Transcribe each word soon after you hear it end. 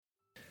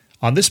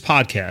On this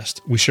podcast,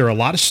 we share a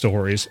lot of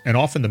stories, and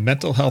often the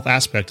mental health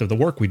aspect of the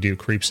work we do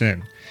creeps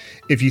in.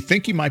 If you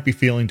think you might be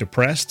feeling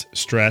depressed,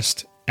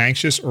 stressed,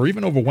 anxious, or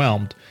even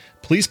overwhelmed,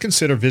 please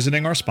consider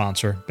visiting our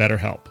sponsor,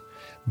 BetterHelp.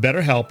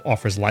 BetterHelp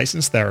offers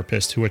licensed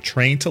therapists who are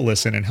trained to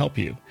listen and help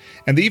you.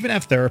 And they even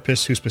have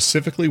therapists who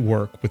specifically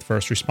work with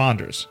first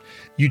responders.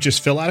 You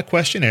just fill out a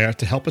questionnaire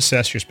to help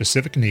assess your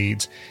specific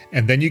needs,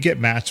 and then you get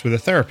matched with a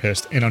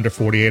therapist in under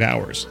 48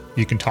 hours.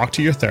 You can talk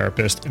to your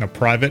therapist in a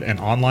private and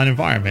online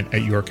environment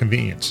at your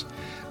convenience.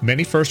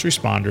 Many first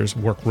responders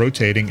work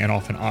rotating and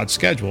often odd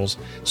schedules,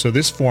 so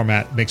this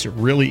format makes it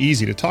really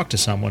easy to talk to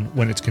someone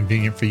when it's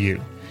convenient for you.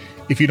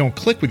 If you don't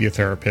click with your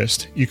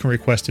therapist, you can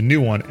request a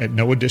new one at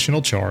no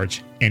additional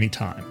charge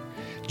anytime.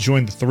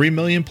 Join the 3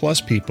 million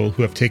plus people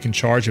who have taken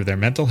charge of their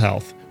mental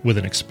health with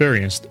an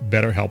experienced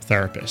BetterHelp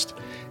therapist.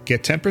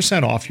 Get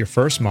 10% off your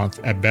first month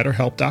at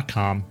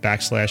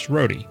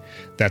betterhelp.com/Rody.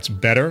 That's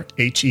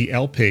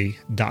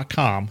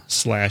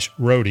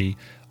betterhelp.com/Rody,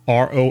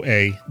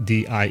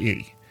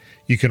 ROADIE.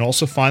 You can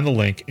also find the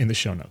link in the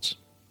show notes.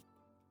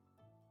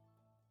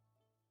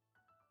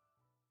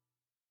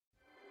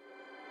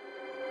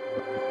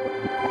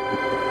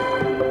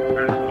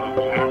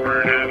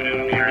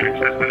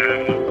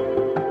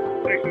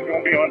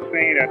 On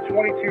scene at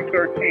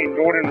 2213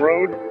 Gordon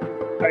Road.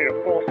 Hey, a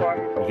full sign.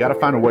 You got to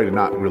find a way to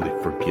not really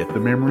forget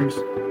the memories,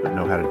 but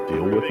know how to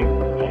deal with them.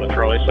 On the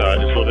trolley side,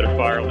 just a little bit of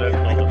fire lift.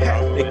 Like a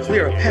path. They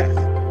clear a path.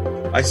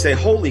 I say,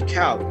 holy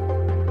cow,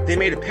 they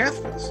made a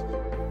path for us.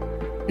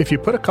 If you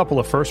put a couple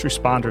of first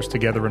responders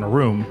together in a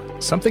room,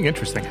 something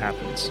interesting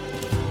happens.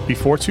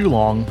 Before too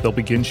long, they'll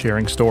begin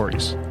sharing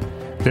stories.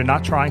 They're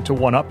not trying to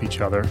one-up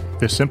each other,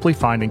 they're simply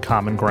finding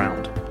common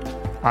ground.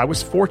 I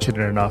was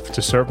fortunate enough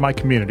to serve my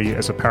community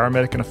as a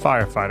paramedic and a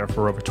firefighter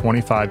for over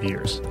 25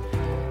 years.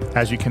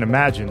 As you can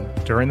imagine,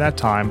 during that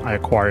time, I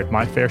acquired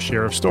my fair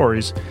share of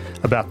stories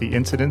about the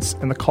incidents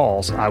and the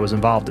calls I was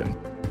involved in.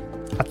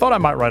 I thought I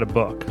might write a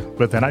book,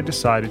 but then I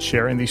decided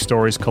sharing these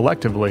stories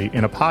collectively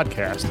in a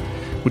podcast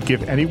would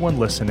give anyone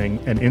listening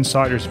an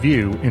insider's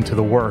view into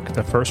the work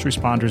that first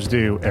responders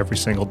do every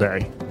single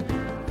day.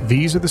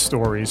 These are the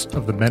stories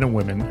of the men and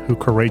women who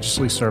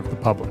courageously serve the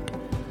public,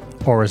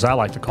 or as I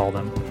like to call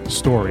them,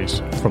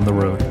 stories from the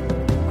road.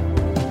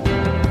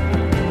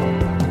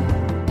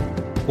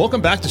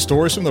 Welcome back to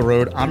Stories from the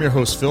Road. I'm your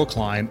host, Phil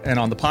Klein, and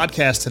on the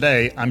podcast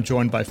today, I'm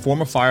joined by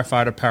former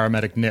firefighter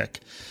paramedic Nick.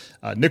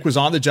 Nick was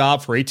on the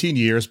job for 18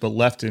 years, but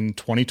left in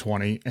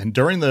 2020, and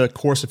during the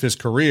course of his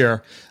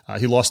career,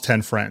 he lost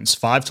 10 friends,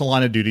 5 to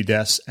line of duty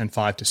deaths and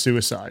 5 to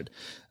suicide.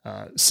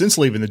 Since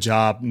leaving the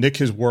job, Nick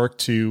has worked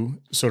to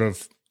sort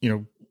of,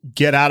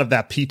 get out of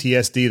that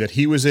PTSD that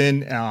he was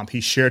in.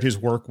 He shared his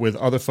work with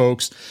other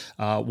folks.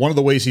 One of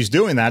the ways he's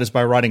doing that is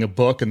by writing a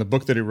book, and the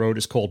book that he wrote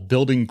is called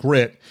Building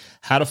Grit: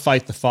 How to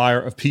Fight the Fire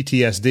of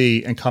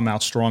PTSD and Come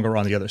Out Stronger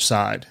on the Other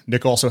Side.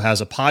 Nick also has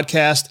a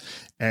podcast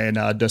and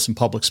does some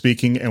public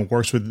speaking and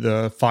works with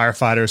the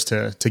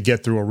firefighters to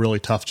get through a really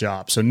tough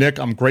job. So Nick,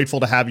 I'm grateful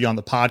to have you on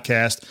the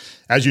podcast.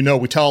 As you know,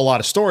 we tell a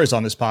lot of stories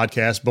on this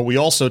podcast, but we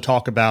also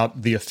talk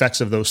about the effects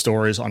of those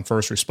stories on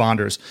first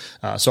responders.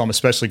 So I'm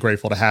especially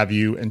grateful to have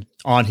you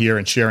on here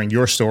and sharing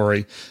your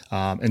story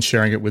and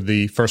sharing it with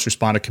the first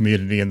responder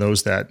community and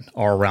those that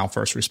are around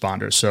first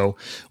responders. So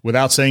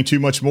without saying too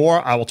much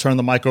more, I will turn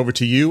the mic over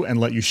to you and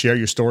let you share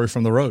your story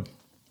from the road.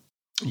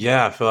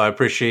 Yeah, Phil, I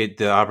appreciate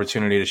the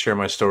opportunity to share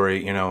my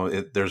story.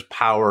 There's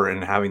power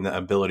in having the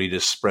ability to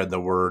spread the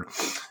word.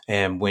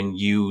 And when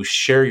you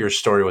share your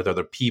story with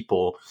other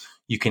people,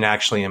 you can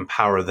actually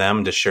empower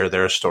them to share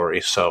their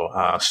story.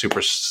 So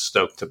super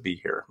stoked to be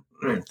here.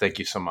 Thank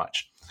you so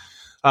much.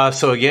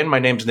 So again, my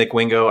name's Nick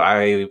Wingo.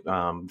 I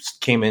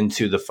came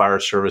into the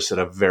fire service at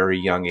a very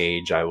young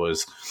age. I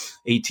was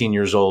 18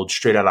 years old,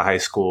 straight out of high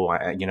school.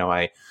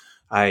 I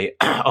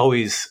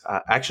always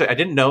actually, I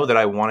didn't know that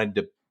I wanted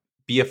to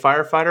be a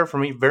firefighter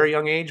from a very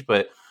young age.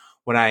 But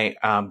when I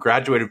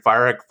graduated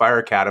Fire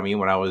Academy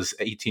when I was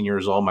 18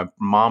 years old, my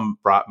mom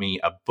brought me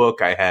a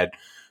book I had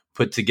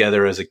put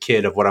together as a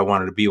kid of what I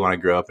wanted to be when I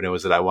grew up. And it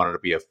was that I wanted to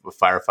be a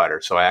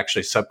firefighter. So I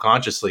actually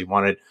subconsciously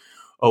wanted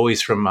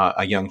always from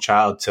a young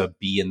child to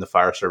be in the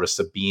fire service,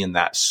 to be in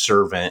that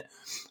servant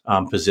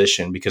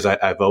position, because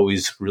I've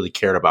always really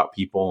cared about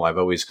people. I've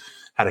always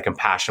had a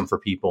compassion for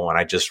people. And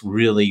I just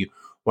really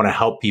want to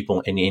help people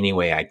in any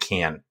way I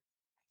can.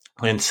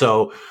 And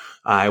so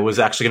I was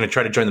actually going to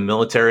try to join the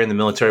military, and the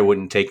military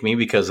wouldn't take me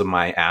because of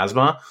my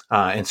asthma.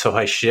 And so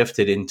I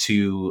shifted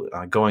into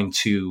going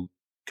to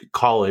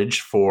college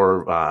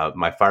for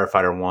my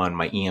firefighter one,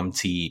 my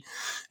EMT,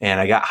 and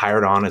I got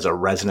hired on as a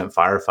resident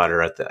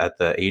firefighter at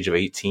the age of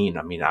 18.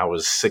 I mean, I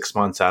was 6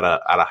 months out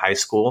of high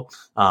school,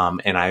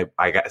 and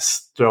I got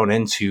thrown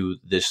into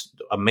this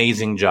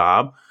amazing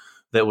job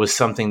that was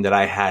something that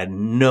I had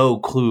no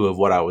clue of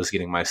what I was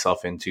getting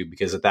myself into,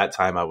 because at that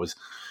time I was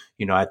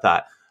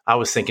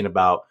thinking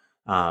about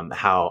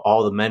how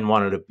all the men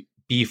wanted to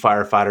be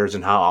firefighters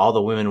and how all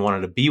the women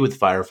wanted to be with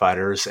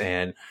firefighters,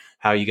 and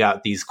how you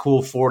got these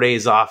cool 4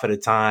 days off at a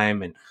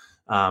time. And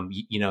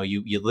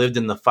You lived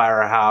in the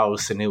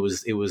firehouse, and it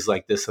was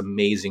like this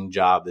amazing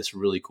job, this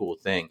really cool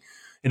thing.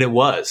 And it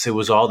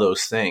was all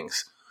those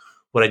things.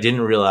 What I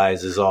didn't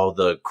realize is all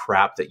the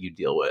crap that you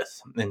deal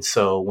with. And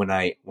so when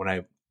I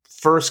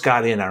first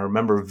got in, I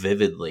remember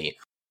vividly,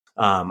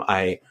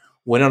 I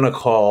went on a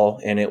call,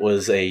 and it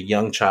was a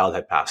young child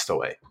had passed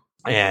away.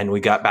 And we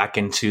got back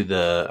into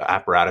the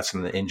apparatus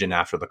and the engine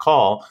after the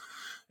call.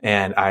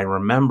 And I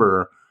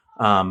remember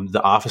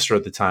the officer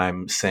at the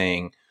time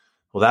saying,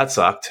 well, that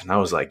sucked. And I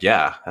was like,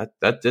 yeah,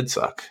 that did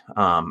suck.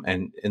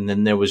 And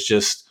then there was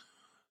just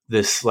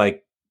this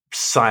like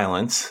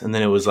silence. And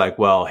then it was like,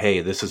 well, hey,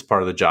 this is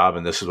part of the job,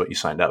 and this is what you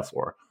signed up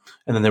for.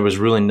 And then there was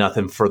really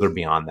nothing further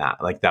beyond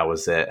that. Like, that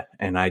was it.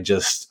 And I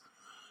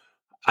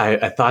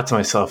thought to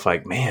myself,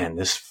 like, man,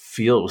 this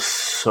feels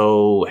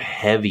so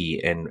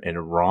heavy and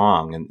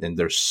wrong. And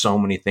there's so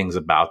many things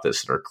about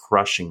this that are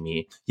crushing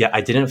me. Yet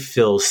I didn't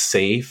feel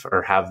safe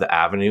or have the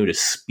avenue to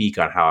speak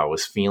on how I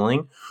was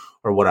feeling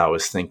or what I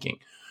was thinking.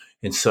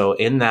 And so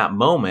in that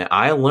moment,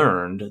 I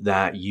learned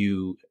that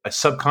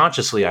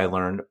subconsciously, I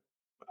learned,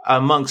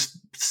 amongst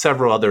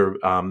several other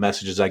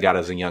messages I got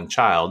as a young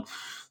child,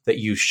 that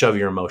you shove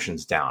your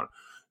emotions down.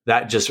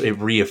 That it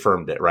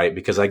reaffirmed it, right?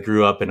 Because I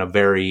grew up in a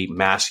very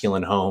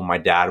masculine home. My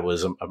dad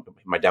was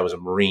a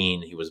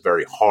Marine. He was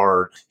very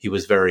hard. He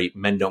was very,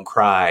 men don't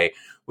cry.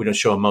 We don't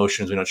show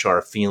emotions. We don't show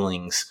our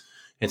feelings.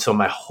 And so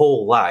my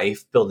whole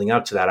life building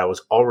up to that, I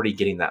was already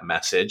getting that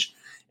message.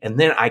 And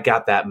then I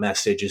got that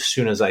message as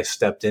soon as I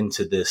stepped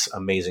into this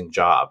amazing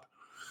job.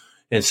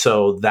 And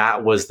so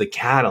that was the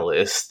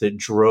catalyst that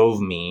drove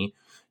me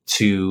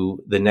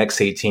to the next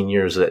 18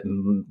 years that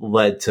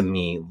led to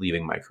me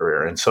leaving my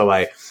career. And so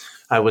I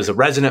was a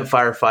resident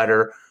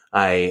firefighter.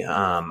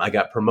 I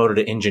got promoted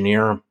to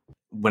engineer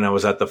when I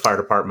was at the fire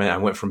department. I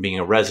went from being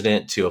a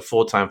resident to a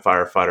full-time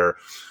firefighter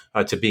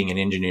to being an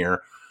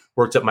engineer,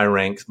 worked up my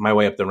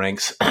way up the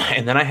ranks.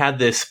 And then I had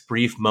this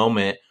brief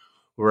moment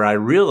where I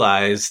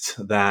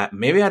realized that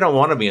maybe I don't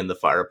want to be in the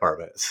fire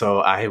department. So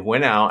I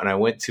went out and I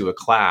went to a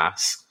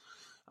class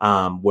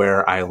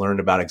where I learned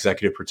about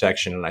executive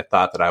protection, and I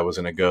thought that I was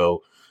going to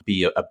go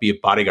be a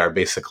bodyguard,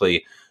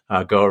 basically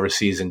go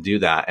overseas and do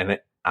that. And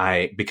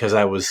because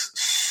I was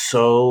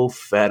so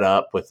fed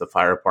up with the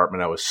fire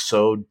department, I was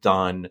so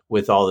done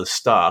with all this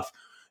stuff,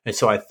 and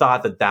so I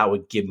thought that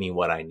would give me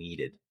what I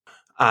needed.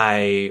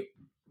 I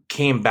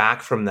came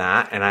back from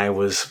that, and I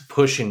was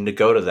pushing to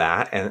go to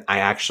that, and I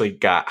actually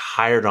got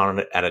hired on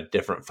it at a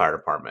different fire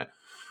department.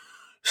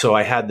 So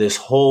I had this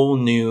whole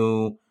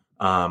new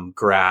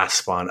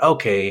grasp on,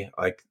 okay,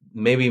 like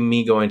maybe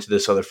me going to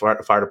this other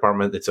fire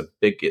department, it's a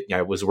big,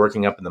 I was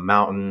working up in the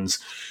mountains.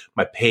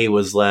 My pay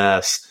was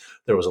less.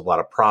 There was a lot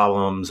of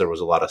problems. There was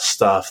a lot of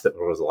stuff. There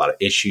was a lot of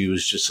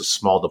issues, just a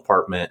small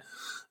department,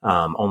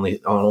 only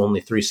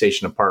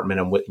 3-station department,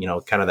 and with,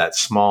 kind of that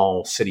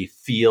small city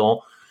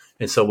feel.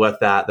 And so with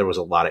that, there was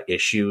a lot of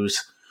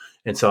issues.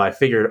 And so I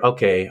figured,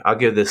 okay, I'll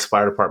give this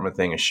fire department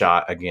thing a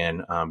shot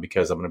again,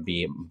 because I'm going to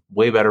be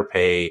way better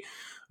pay.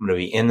 I'm going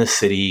to be in the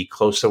city,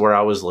 close to where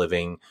I was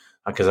living,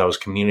 because I was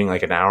commuting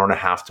like an hour and a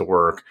half to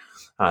work.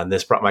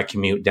 This brought my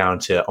commute down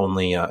to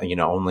only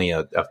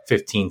a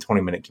 15,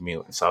 20-minute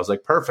commute. And so I was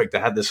like, perfect.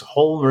 I had this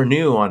whole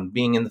renew on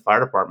being in the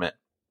fire department.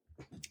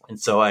 And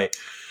so I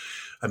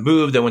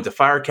moved. I went to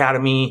fire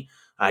academy.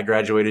 I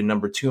graduated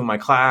number 2 in my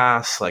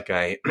class. Like,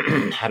 I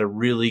had a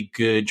really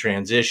good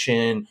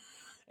transition.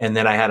 And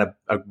then I had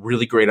a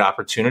really great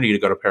opportunity to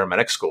go to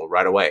paramedic school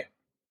right away.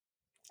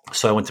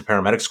 So I went to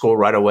paramedic school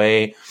right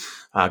away.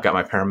 Got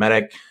my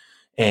paramedic.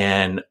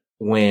 And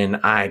when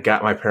I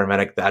got my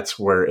paramedic, that's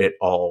where it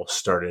all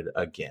started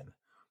again,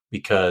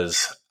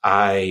 because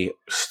I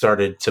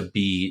started to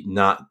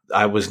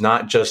I was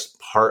not just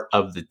part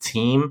of the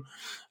team.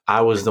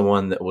 I was the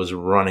one that was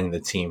running the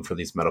team for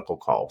these medical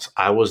calls.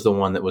 I was the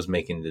one that was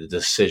making the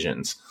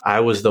decisions. I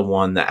was the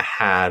one that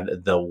had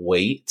the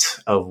weight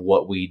of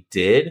what we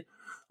did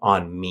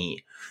on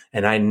me.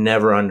 And I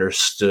never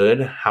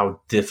understood how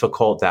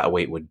difficult that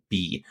weight would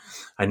be.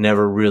 I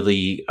never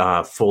really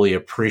fully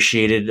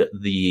appreciated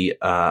the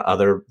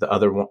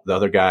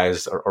other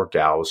guys or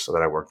gals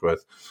that I worked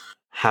with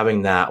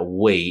having that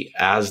weight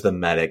as the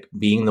medic,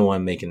 being the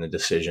one making the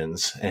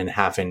decisions and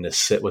having to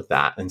sit with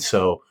that. And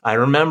so I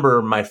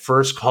remember my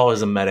first call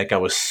as a medic, I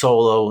was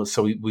solo.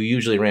 So we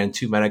usually ran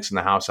 2 medics in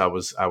the house I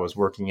was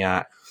working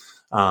at,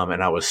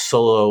 and I was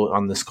solo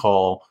on this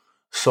call,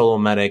 solo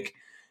medic.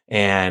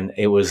 And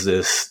it was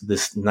this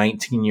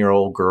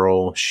 19-year-old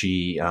girl.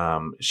 She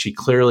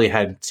clearly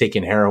had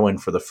taken heroin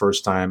for the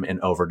first time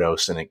and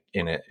overdosed, and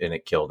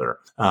it killed her.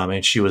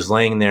 And she was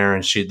laying there,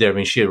 and she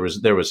was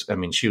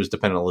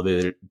dependent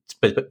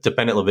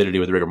lividity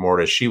with rigor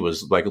mortis. She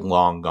was like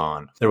long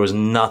gone. There was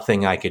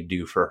nothing I could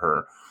do for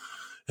her.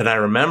 And I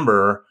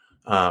remember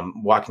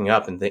walking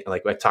up and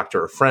I talked to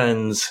her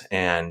friends,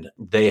 and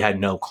they had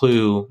no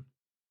clue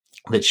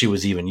that she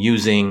was even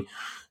using.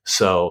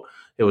 So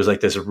it was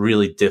like this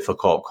really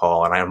difficult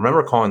call. And I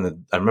remember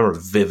I remember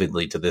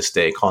vividly to this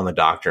day calling the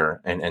doctor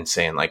and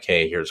saying like,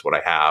 hey, here's what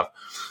I have.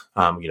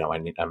 I'm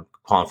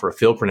calling for a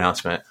field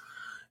pronouncement.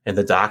 And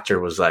the doctor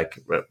was like,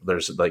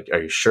 there's like,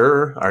 are you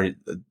sure? Are you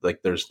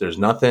like, there's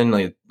nothing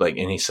like,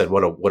 and he said,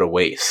 what a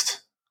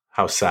waste.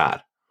 How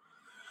sad.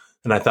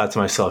 And I thought to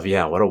myself,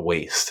 yeah, what a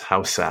waste.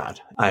 How sad.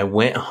 I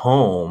went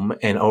home,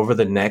 and over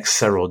the next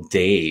several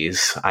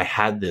days, I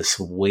had this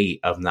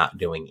weight of not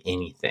doing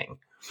anything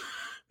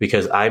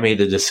because I made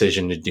the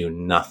decision to do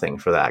nothing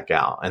for that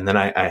gal. And then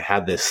I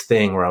had this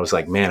thing where I was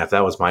like, man, if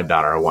that was my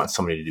daughter, I want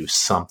somebody to do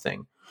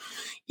something.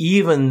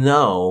 Even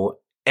though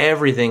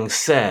everything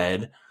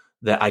said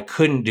that I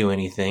couldn't do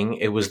anything,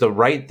 it was the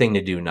right thing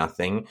to do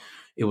nothing.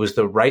 It was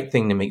the right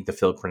thing to make the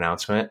field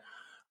pronouncement.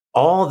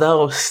 All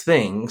those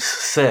things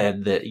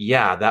said that,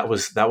 yeah, that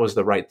was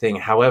the right thing.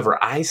 However,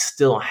 I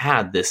still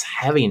had this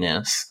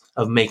heaviness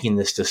of making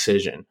this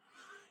decision.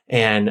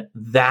 And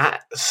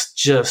that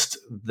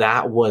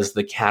was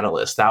the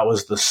catalyst. That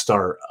was the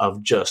start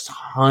of just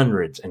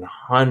hundreds and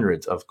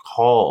hundreds of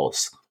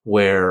calls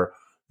where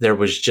there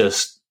was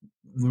just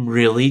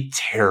really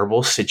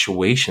terrible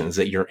situations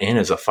that you're in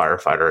as a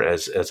firefighter,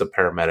 as a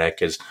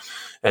paramedic,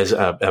 as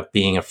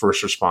being a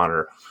first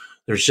responder.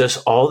 There's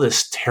just all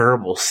this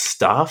terrible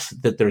stuff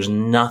that there's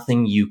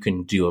nothing you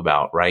can do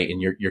about, right?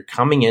 And you're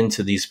coming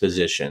into these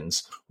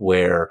positions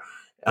where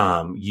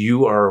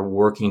you are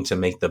working to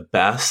make the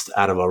best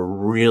out of a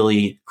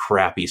really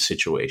crappy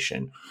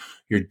situation.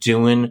 You're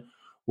doing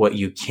what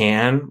you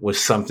can with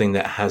something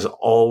that has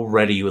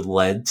already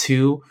led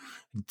to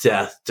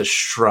death,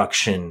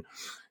 destruction,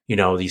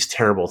 these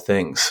terrible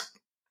things.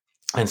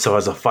 And so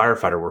as a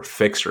firefighter, we're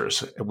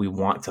fixers. We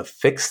want to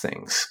fix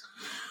things.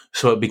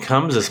 So it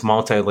becomes this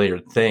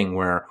multi-layered thing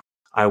where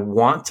I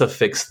want to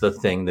fix the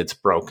thing that's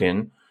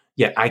broken,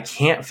 yet I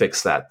can't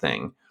fix that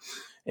thing.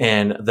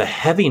 And the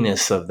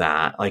heaviness of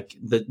that, like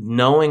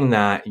knowing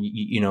that,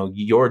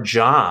 your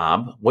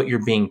job, what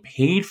you're being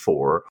paid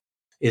for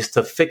is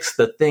to fix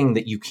the thing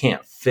that you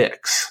can't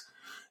fix.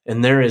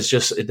 And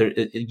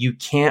you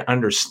can't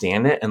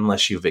understand it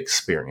unless you've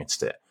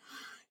experienced it.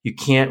 You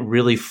can't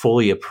really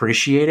fully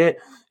appreciate it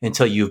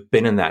until you've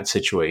been in that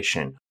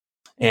situation.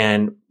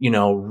 And,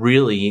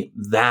 really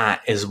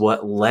that is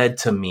what led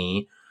to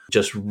me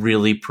just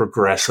really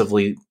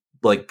progressively,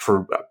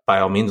 by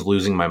all means,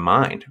 losing my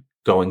mind,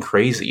 going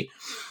crazy.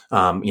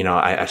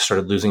 I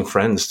started losing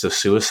friends to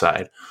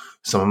suicide.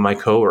 Some of my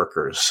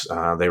coworkers,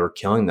 they were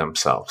killing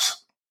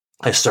themselves.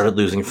 I started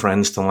losing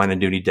friends to line of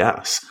duty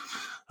deaths.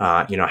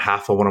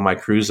 Half of one of my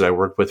crews that I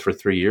worked with for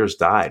 3 years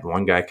died.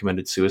 One guy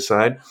committed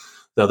suicide.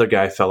 The other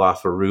guy fell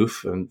off a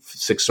roof and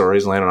 6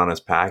 stories, landed on his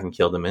back and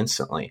killed him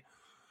instantly.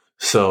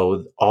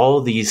 So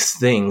all these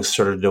things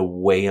started to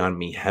weigh on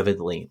me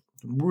heavily,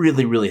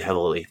 really, really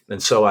heavily.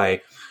 And so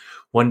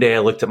one day I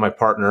looked at my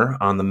partner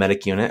on the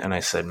medic unit and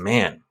I said,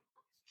 man,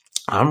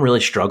 I'm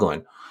really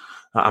struggling.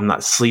 I'm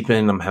not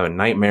sleeping. I'm having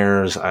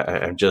nightmares.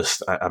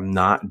 I'm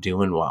not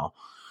doing well.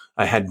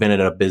 I had been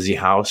at a busy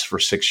house for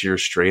 6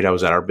 years straight. I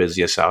was at our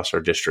busiest house,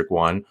 our District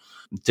 1.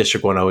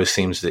 District 1 always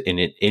seems to,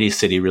 in any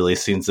city really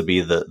seems to be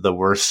the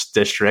worst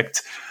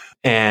district.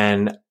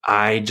 And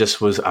I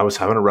was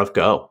having a rough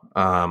go.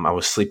 I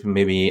was sleeping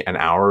maybe an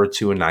hour or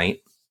two a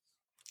night.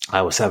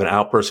 I was having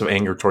outbursts of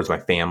anger towards my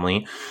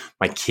family,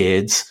 my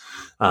kids.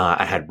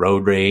 I had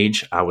road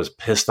rage. I was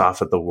pissed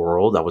off at the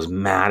world. I was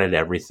mad at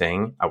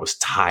everything. I was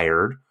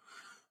tired.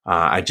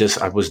 I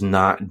was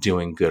not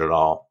doing good at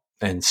all.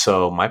 And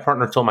so my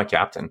partner told my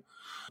captain,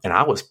 and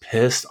I was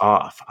pissed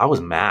off. I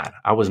was mad.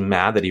 I was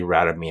mad that he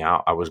ratted me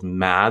out. I was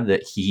mad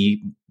that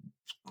he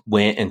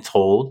went and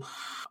told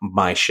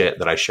my shit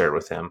that I shared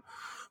with him.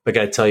 But I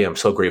gotta tell you, I'm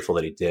so grateful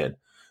that he did,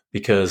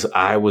 because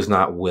I was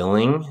not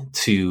willing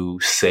to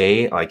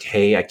say like,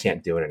 hey, I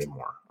can't do it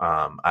anymore.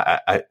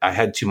 I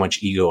had too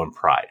much ego and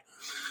pride.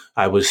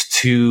 I was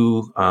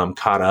too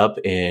caught up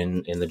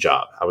in the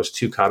job. I was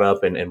too caught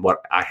up in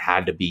what I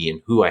had to be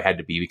and who I had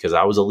to be, because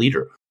I was a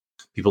leader.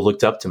 People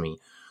looked up to me.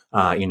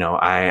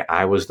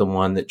 I was the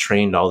one that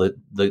trained all the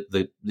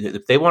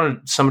if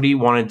somebody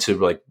wanted to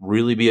like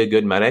really be a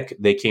good medic,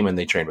 they came and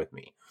they trained with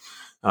me.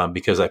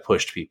 Because I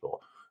pushed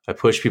people. I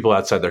pushed people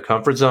outside their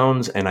comfort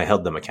zones, and I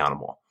held them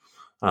accountable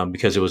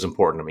because it was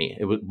important to me.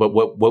 But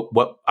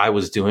what I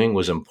was doing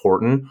was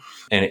important,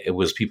 and it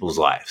was people's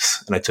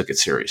lives, and I took it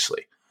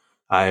seriously.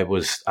 To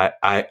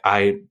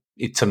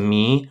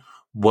me,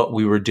 what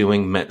we were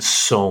doing meant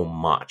so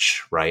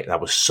much, right? I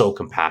was so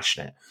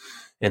compassionate,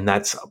 and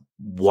that's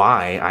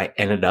why I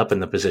ended up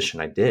in the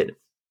position I did.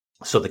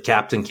 So the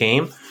captain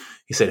came.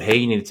 He said, "Hey,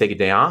 you need to take a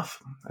day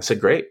off." I said,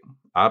 "Great.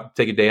 I'll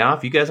take a day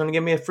off. You guys want to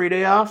give me a free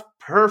day off?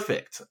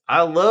 Perfect.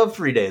 I love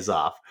free days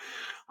off.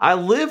 I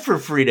live for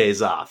free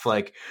days off.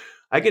 Like,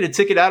 I get a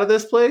ticket out of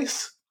this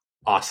place.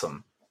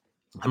 Awesome."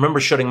 I remember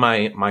shutting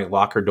my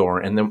locker door,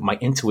 and then my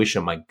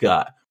intuition, my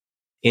gut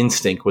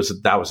instinct was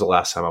that was the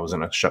last time I was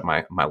going to shut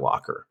my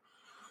locker.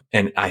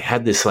 And I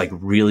had this like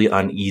really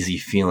uneasy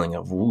feeling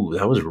of, ooh,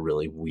 that was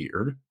really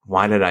weird.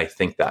 Why did I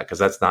think that? Because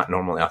that's not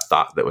normally a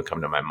thought that would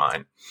come to my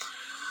mind.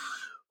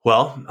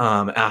 Well,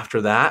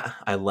 after that,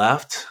 I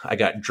left. I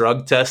got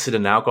drug tested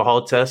and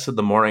alcohol tested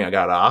the morning I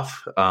got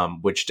off,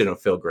 which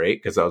didn't feel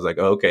great because I was like,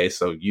 oh, okay,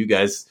 so you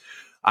guys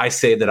I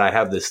say that I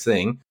have this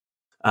thing,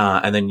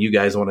 and then you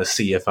guys want to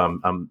see if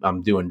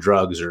I'm doing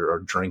drugs or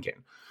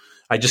drinking.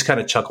 I just kind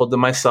of chuckled to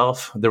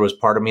myself. There was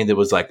part of me that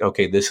was like,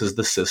 okay, this is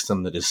the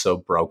system that is so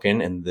broken,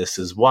 and this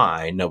is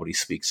why nobody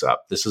speaks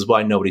up. This is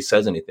why nobody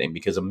says anything,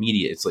 because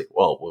immediately it's like,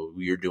 well,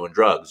 you're doing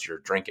drugs, you're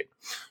drinking.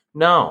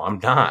 No, I'm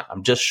not.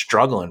 I'm just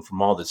struggling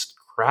from all this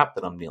crap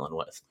that I'm dealing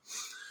with.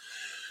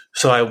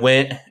 So I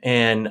went,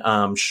 and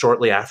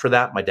shortly after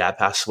that, my dad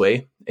passed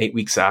away. 8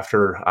 weeks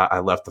after I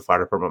left the fire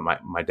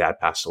department, my dad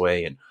passed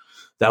away. And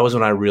that was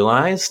when I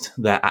realized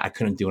that I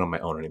couldn't do it on my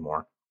own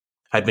anymore.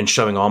 I'd been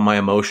shoving all my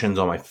emotions,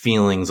 all my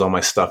feelings, all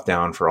my stuff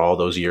down for all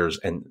those years,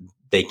 and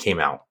they came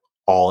out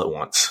all at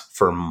once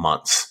for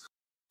months.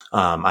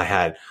 I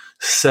had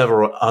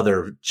several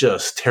other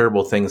just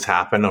terrible things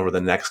happen over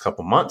the next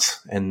couple months,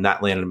 and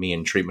that landed me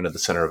in treatment at the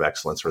Center of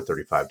Excellence for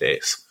 35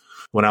 days.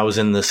 When I was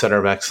in the Center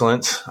of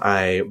Excellence,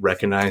 I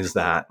recognized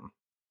that,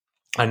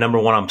 number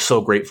one, I'm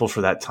so grateful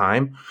for that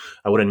time.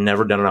 I would have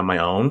never done it on my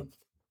own,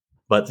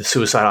 but the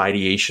suicidal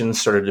ideation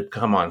started to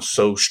come on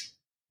so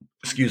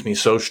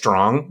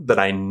strong that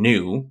I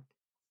knew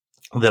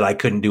that I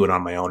couldn't do it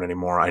on my own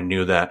anymore. I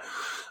knew that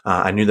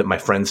my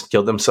friends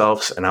killed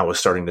themselves, and I was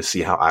starting to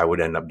see how I would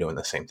end up doing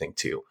the same thing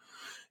too.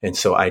 And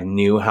so I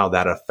knew how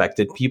that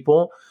affected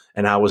people,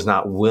 and I was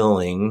not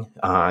willing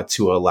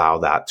to allow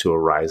that to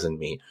arise in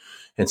me.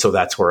 And so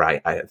that's where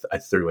I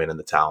threw in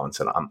the towel and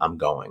said, I'm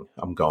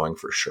going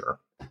for sure.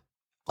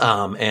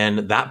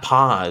 And that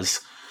pause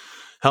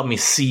helped me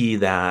see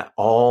that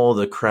all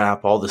the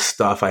crap, all the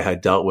stuff I had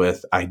dealt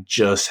with, I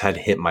just had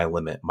hit my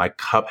limit. My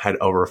cup had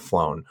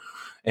overflown,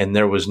 and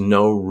there was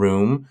no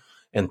room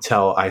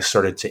until I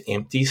started to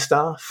empty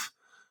stuff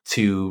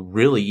to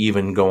really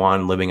even go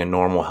on living a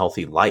normal,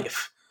 healthy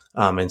life.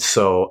 And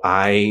so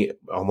I,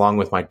 along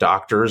with my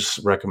doctor's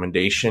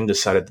recommendation,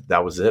 decided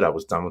that was it. I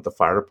was done with the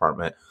fire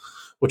department,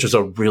 which was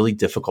a really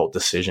difficult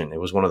decision. It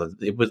was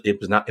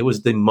it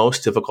was the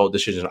most difficult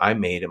decision I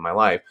made in my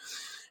life.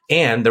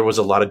 And there was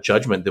a lot of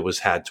judgment that was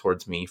had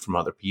towards me from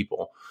other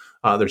people.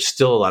 There's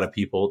still a lot of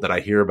people that I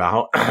hear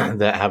about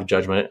that have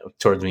judgment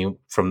towards me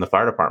from the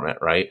fire department,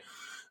 right?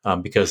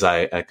 Because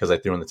I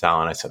threw in the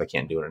towel and I said, I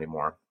can't do it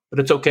anymore. But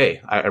it's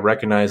okay. I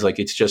recognize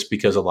it's just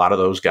because a lot of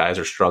those guys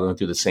are struggling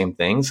through the same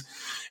things,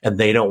 and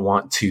they don't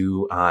want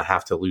to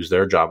have to lose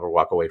their job or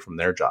walk away from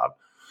their job.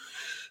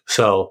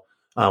 So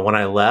when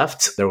I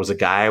left, there was a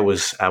guy I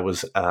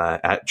was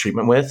at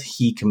treatment with.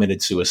 He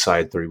committed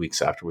suicide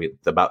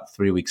about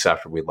 3 weeks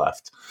after we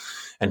left.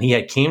 And he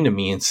had came to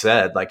me and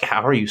said,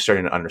 how are you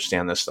starting to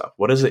understand this stuff?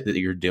 What is it that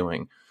you're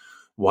doing?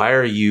 Why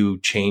are you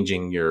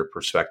changing your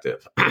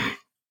perspective?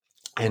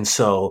 And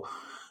so,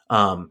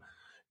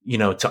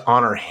 to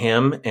honor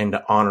him and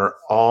to honor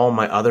all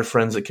my other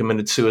friends that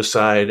committed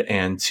suicide,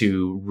 and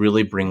to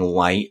really bring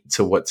light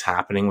to what's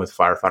happening with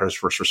firefighters,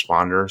 first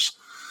responders,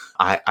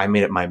 I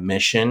made it my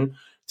mission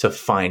to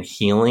find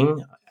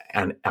healing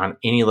on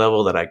any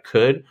level that I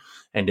could,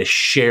 and to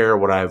share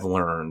what I've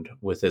learned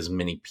with as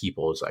many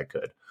people as I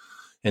could.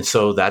 And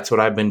so that's what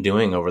I've been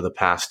doing over the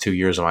past 2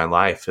 years of my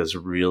life, is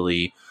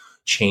really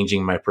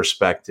changing my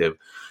perspective,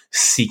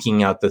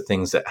 seeking out the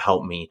things that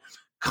help me,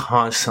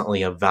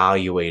 constantly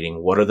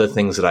evaluating what are the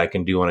things that I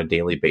can do on a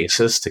daily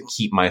basis to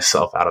keep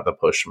myself out of the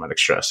post-traumatic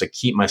stress, to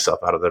keep myself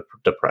out of the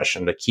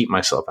depression, to keep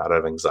myself out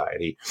of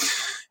anxiety.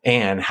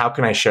 And how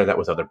can I share that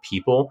with other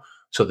people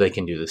so they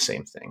can do the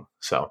same thing?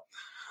 So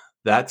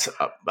that's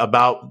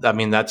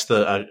that's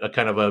the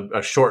kind of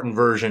a shortened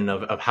version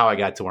of how I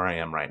got to where I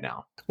am right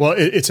now. Well,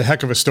 it's a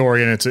heck of a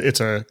story, and it's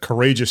a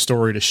courageous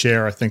story to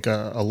share. I think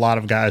a lot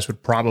of guys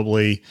would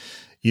probably,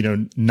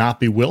 not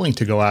be willing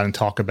to go out and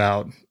talk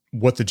about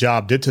what the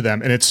job did to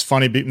them. And it's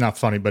not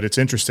funny, but it's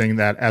interesting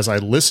that as I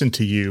listened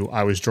to you,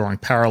 I was drawing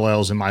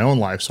parallels in my own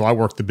life. So I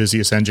worked the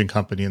busiest engine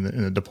company in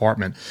the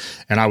department,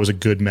 and I was a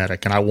good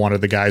medic, and I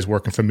wanted the guys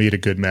working for me to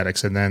good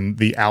medics. And then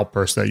the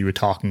outburst that you were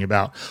talking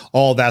about,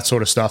 all that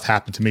sort of stuff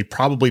happened to me,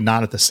 probably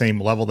not at the same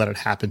level that it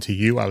happened to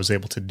you. I was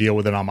able to deal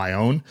with it on my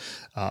own.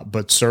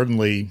 But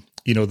certainly,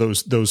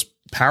 those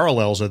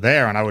parallels are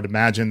there. And I would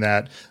imagine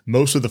that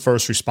most of the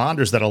first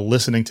responders that are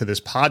listening to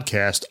this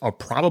podcast are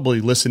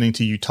probably listening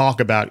to you talk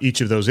about each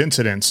of those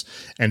incidents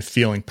and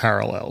feeling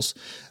parallels.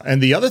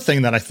 And the other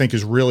thing that I think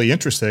is really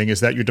interesting is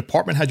that your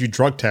department had you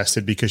drug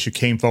tested because you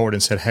came forward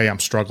and said, hey, I'm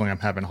struggling, I'm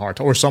having a hard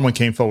time. Or someone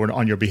came forward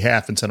on your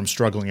behalf and said, I'm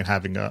struggling and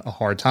having a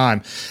hard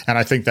time. And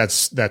I think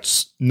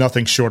that's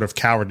nothing short of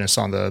cowardice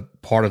on the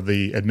part of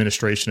the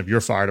administration of your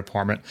fire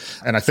department.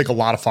 And I think a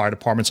lot of fire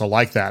departments are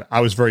like that.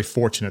 I was very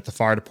fortunate. The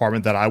fire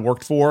department that I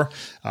worked for,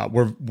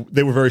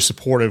 they were very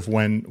supportive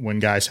when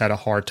guys had a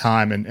hard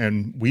time,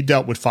 and we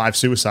dealt with 5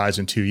 suicides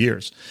in 2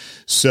 years.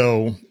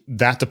 So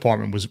that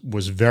department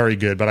was very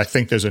good. But I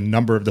think there's a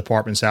number of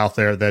departments out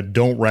there that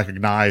don't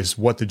recognize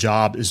what the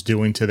job is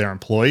doing to their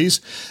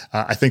employees.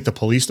 I think the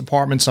police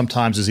department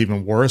sometimes is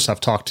even worse. I've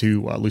talked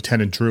to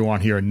Lieutenant Drew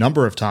on here a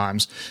number of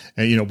times,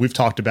 and we've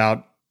talked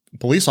about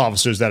police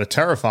officers that are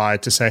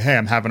terrified to say, hey,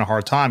 I'm having a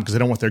hard time, because they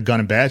don't want their gun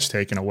and badge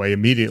taken away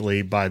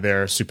immediately by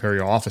their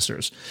superior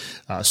officers.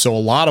 So a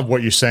lot of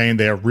what you're saying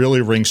there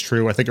really rings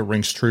true. I think it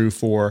rings true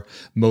for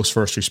most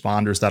first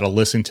responders that are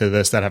listening to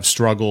this, that have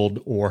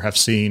struggled or have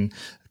seen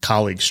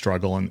colleagues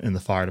struggle in the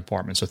fire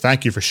department. So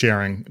thank you for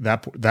sharing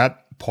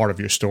that part of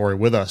your story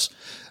with us.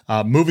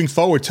 Moving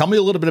forward, tell me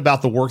a little bit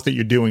about the work that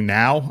you're doing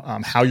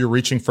now, how you're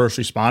reaching first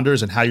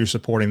responders and how you're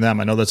supporting them.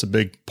 I know that's a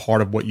big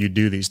part of what you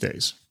do these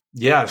days.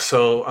 Yeah.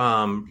 So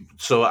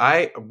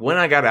when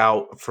I got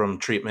out from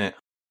treatment,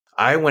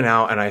 I went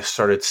out and I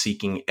started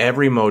seeking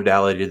every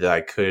modality that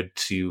I could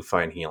to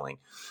find healing.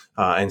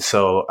 And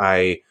so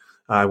I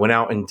went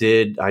out and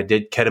I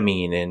did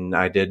ketamine, and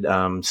I did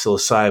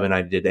psilocybin,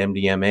 I did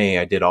MDMA,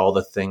 I did all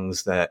the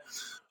things that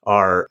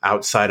are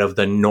outside of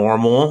the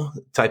normal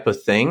type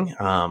of thing.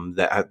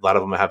 That a lot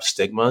of them have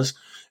stigmas,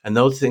 and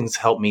those things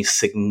helped me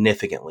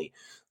significantly.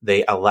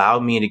 They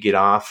allowed me to get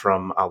off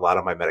from a lot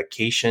of my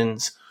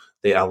medications.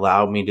 They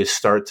allowed me to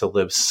start to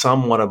live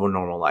somewhat of a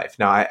normal life.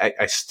 Now,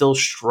 I still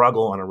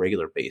struggle on a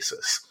regular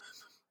basis.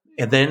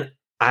 And then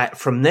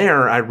from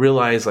there, I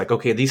realized, like,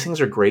 okay, these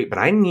things are great, but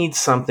I need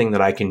something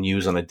that I can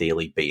use on a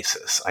daily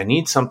basis. I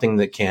need something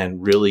that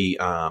can really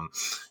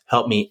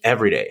help me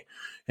every day.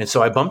 And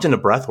so I bumped into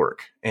breath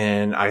work,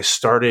 and I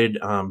started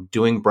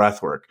doing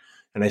breath work.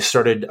 And I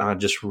started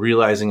just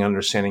realizing,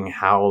 understanding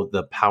how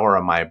the power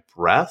of my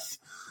breath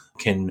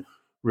can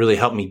really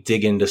help me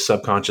dig into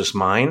subconscious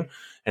mind,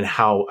 and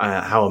how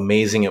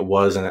amazing it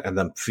was, and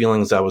the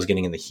feelings I was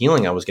getting and the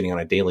healing I was getting on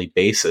a daily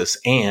basis,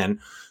 and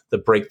the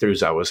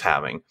breakthroughs I was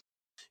having.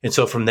 And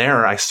so from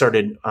there, I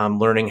started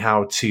learning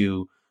how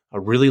to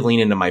really lean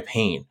into my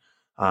pain.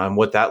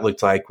 What that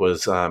looked like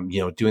was,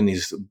 doing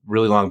these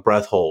really long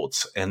breath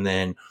holds, and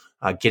then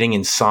getting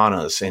in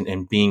saunas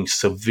and being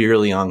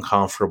severely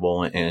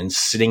uncomfortable and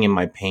sitting in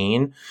my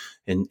pain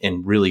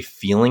and really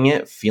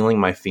feeling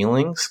my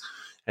feelings,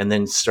 and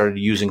then started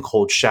using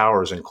cold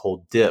showers and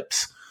cold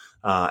dips.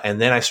 And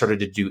then I started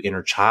to do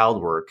inner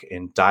child work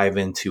and dive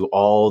into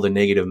all the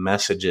negative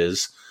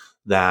messages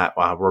that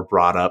were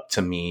brought up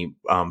to me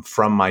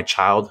from my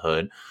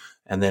childhood,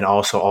 and then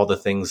also all the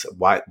things,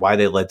 why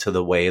they led to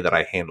the way that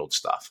I handled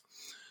stuff.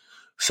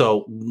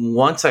 So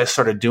once I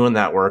started doing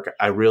that work,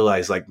 I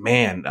realized, like,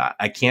 man,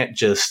 I can't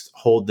just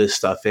hold this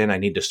stuff in. I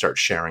need to start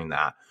sharing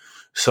that.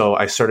 So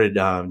I started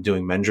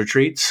doing men's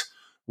retreats,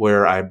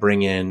 where I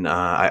bring in,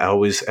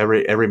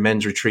 every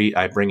men's retreat,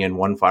 I bring in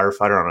one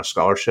firefighter on a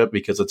scholarship,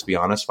 because let's be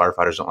honest,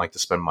 firefighters don't like to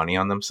spend money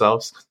on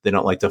themselves. They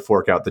don't like to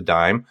fork out the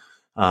dime.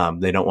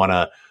 They don't want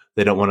to,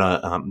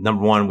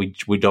 number one,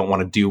 we don't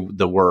want to do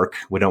the work.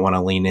 We don't want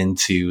to lean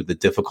into the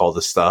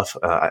difficult stuff.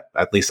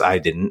 At least I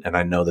didn't. And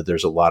I know that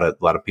there's a lot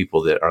of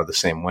people that are the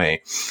same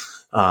way.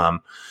 And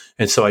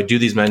so I do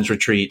these men's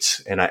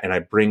retreats, and I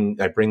bring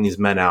these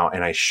men out,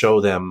 and I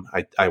show them,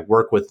 I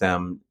work with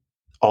them,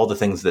 all the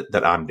things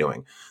that I'm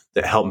doing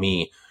that help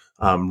me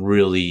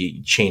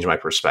really change my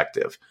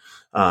perspective.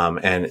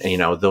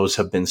 And those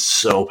have been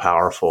so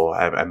powerful.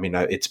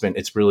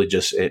 It's really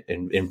just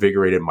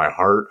invigorated my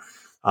heart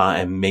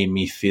and made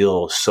me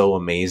feel so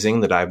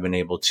amazing that I've been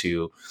able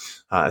to,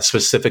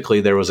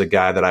 specifically, there was a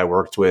guy that I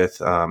worked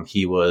with.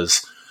 He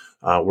was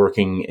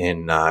working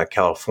in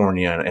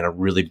California in a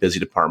really busy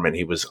department.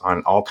 He was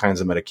on all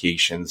kinds of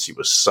medications. He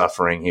was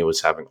suffering. He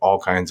was having all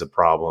kinds of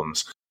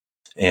problems.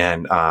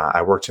 And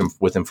I worked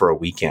with him for a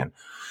weekend,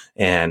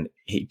 and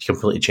he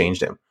completely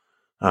changed him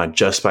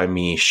just by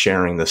me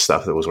sharing the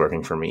stuff that was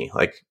working for me,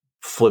 like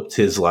flipped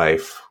his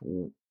life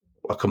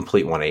a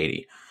complete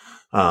 180.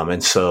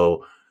 And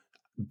so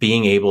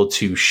being able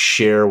to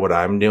share what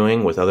I'm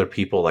doing with other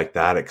people like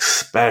that,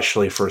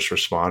 especially first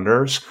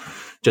responders,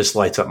 just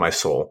lights up my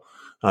soul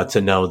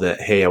to know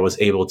that, hey, I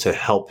was able to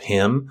help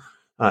him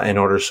in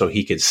order so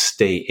he could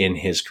stay in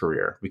his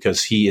career,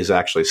 because he is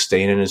actually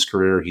staying in his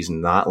career. He's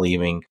not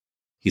leaving.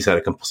 He's had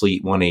a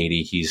complete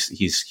 180.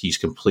 He's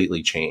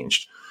completely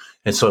changed.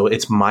 And so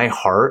it's my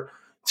heart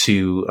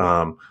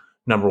to,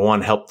 number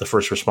one, help the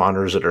first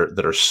responders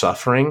that are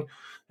suffering.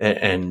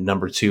 And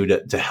number two,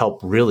 to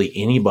help really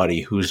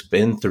anybody who's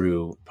been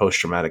through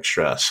post-traumatic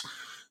stress,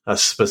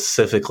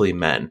 specifically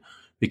men.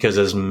 Because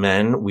as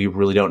men, we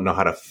really don't know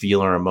how to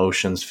feel our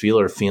emotions, feel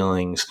our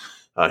feelings,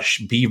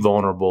 be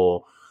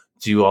vulnerable,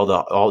 do all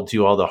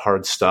the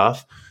hard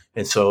stuff.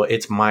 And so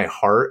it's my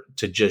heart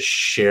to just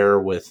share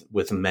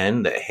with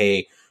men that,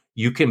 hey,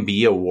 you can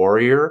be a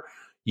warrior,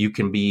 you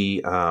can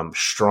be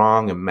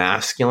strong and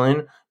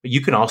masculine, but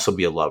you can also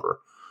be a lover,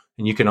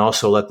 and you can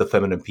also let the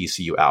feminine piece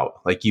of you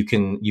out. Like you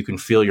can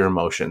feel your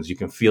emotions, you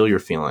can feel your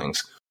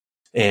feelings,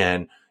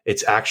 and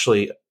it's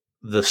actually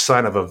the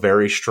sign of a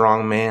very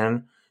strong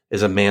man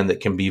is a man that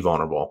can be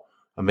vulnerable,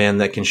 a man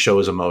that can show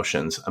his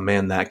emotions, a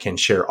man that can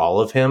share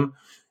all of him,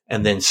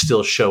 and then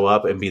still show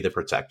up and be the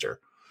protector.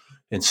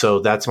 And so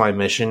that's my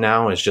mission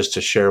now, is just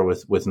to share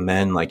with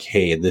men, like,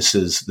 hey, this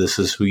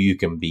is who you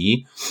can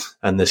be,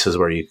 and this is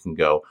where you can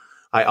go.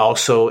 I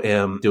also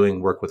am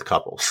doing work with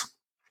couples,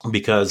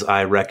 because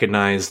I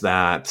recognize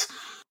that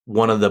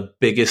one of the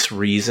biggest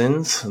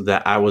reasons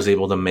that I was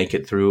able to make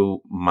it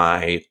through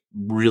my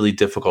really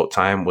difficult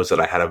time was that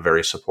I had a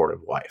very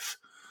supportive wife.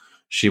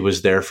 She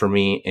was there for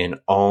me in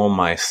all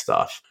my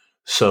stuff.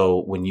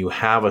 So when you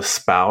have a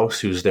spouse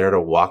who's there to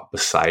walk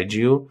beside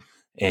you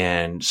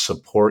and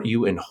support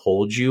you and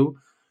hold you,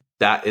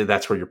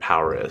 that's where your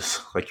power is.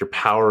 Like, your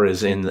power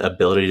is in the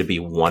ability to be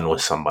one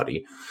with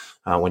somebody.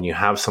 When you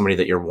have somebody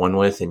that you're one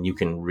with and you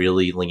can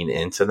really lean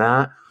into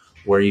that,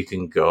 where you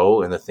can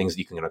go and the things that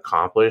you can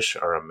accomplish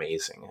are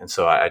amazing. And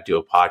so I do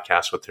a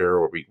podcast with her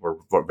where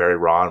we're very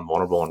raw and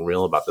vulnerable and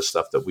real about the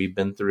stuff that we've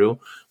been through.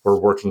 We're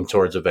working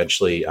towards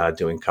eventually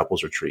doing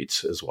couples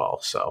retreats as well.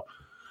 So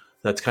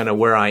that's kind of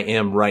where I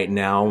am right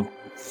now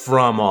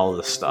from all of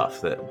the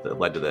stuff that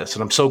led to this.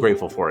 And I'm so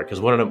grateful for it, because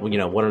what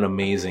an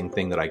amazing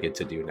thing that I get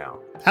to do now.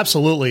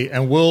 Absolutely.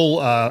 And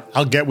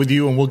I'll get with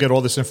you and we'll get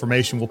all this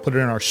information. We'll put it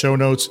in our show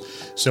notes.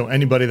 So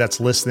anybody that's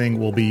listening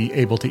will be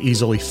able to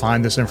easily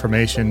find this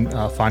information,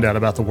 find out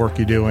about the work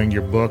you're doing,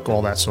 your book,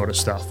 all that sort of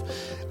stuff.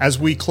 As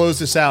we close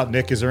this out,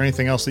 Nick, is there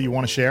anything else that you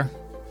want to share?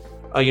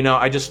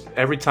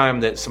 Every time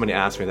that somebody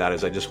asks me that,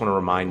 I just want to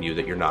remind you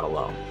that you're not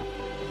alone.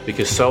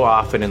 Because so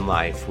often in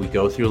life, we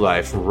go through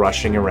life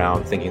rushing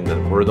around thinking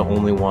that we're the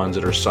only ones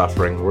that are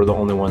suffering. We're the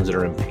only ones that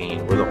are in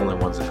pain. We're the only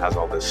ones that has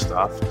all this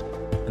stuff.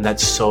 And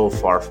that's so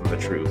far from the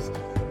truth.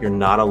 You're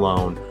not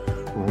alone.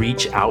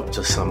 Reach out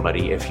to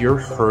somebody. If you're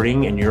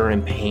hurting and you're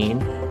in pain,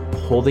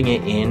 holding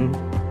it in,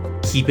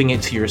 keeping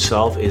it to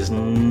yourself is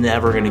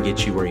never going to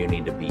get you where you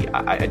need to be.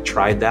 I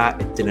tried that.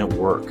 It didn't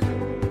work.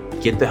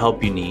 Get the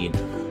help you need.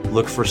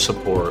 Look for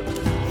support.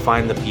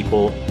 Find the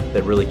people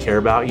that really care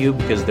about you,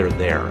 because they're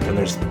there. And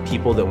there's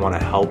people that want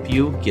to help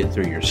you get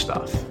through your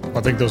stuff.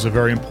 I think those are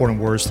very important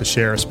words to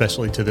share,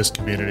 especially to this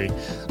community.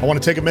 I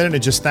want to take a minute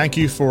and just thank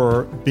you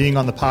for being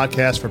on the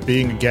podcast, for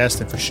being a guest,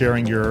 and for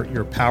sharing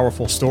your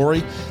powerful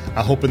story.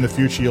 I hope in the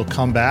future you'll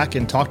come back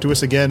and talk to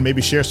us again,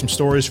 maybe share some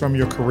stories from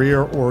your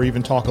career, or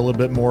even talk a little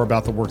bit more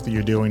about the work that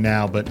you're doing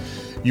now. But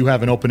you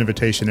have an open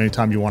invitation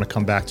anytime you want to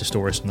come back to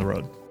Stories from the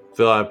Road.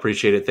 Phil, I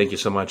appreciate it. Thank you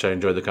so much. I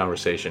enjoyed the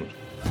conversation.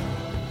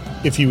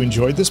 If you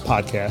enjoyed this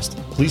podcast,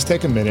 please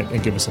take a minute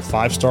and give us a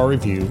 5-star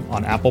review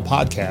on Apple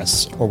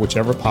Podcasts or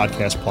whichever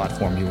podcast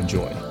platform you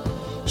enjoy.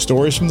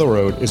 Stories from the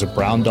Road is a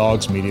Brown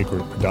Dogs Media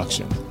Group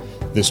production.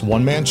 This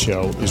one-man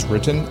show is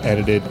written,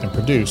 edited, and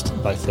produced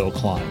by Phil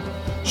Klein.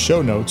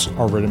 Show notes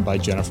are written by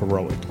Jennifer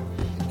Roig.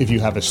 If you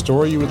have a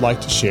story you would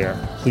like to share,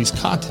 please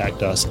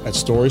contact us at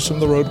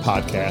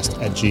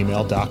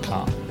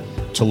storiesfromtheroadpodcast@gmail.com.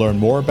 To learn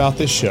more about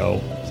this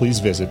show, please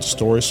visit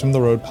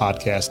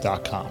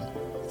storiesfromtheroadpodcast.com.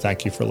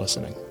 Thank you for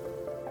listening.